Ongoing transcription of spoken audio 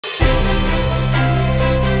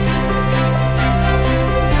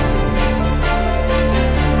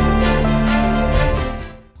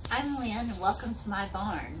welcome to my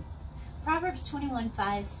barn. Proverbs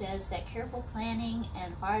 21:5 says that careful planning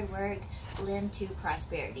and hard work lend to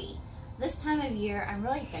prosperity. This time of year, I'm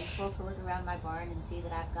really thankful to look around my barn and see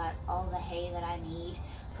that I've got all the hay that I need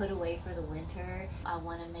put away for the winter. I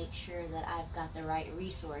want to make sure that I've got the right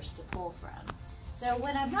resource to pull from. So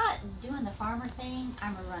when I'm not doing the farmer thing,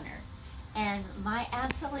 I'm a runner. And my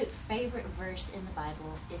absolute favorite verse in the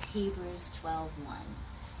Bible is Hebrews 12:1.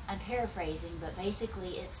 I'm paraphrasing, but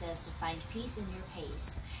basically it says to find peace in your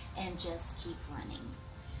pace and just keep running.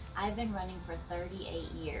 I've been running for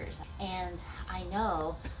 38 years, and I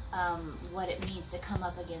know what it means to come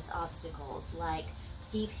up against obstacles like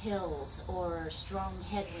steep hills or strong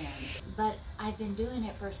headwinds. But I've been doing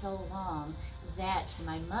it for so long that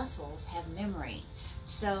my muscles have memory.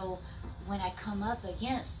 So when I come up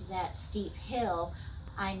against that steep hill,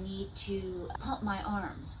 I need to pump my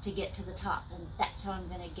arms to get to the top, and that's how I'm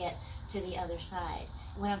going to get to the other side.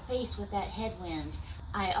 When I'm faced with that headwind,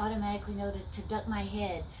 I automatically know to duck my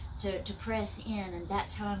head, to press in, and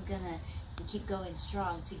that's how I'm going to keep going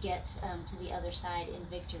strong to get to the other side in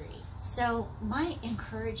victory. So my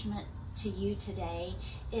encouragement to you today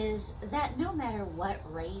is that no matter what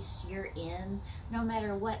race you're in, no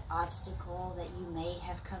matter what obstacle that you may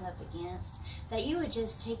have come up against, that you would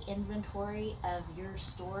just take inventory of your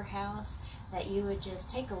storehouse, that you would just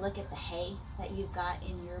take a look at the hay that you've got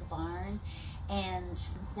in your barn, and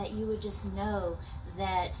that you would just know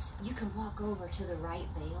that you can walk over to the right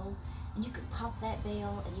bale and you can pop that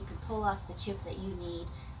bale and you can pull off the chip that you need,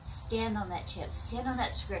 stand on that chip, stand on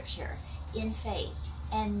that scripture in faith,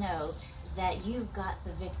 and know that you've got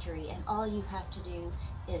the victory, and all you have to do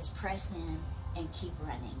is press in and keep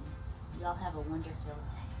running. Y'all have a wonderful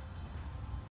day.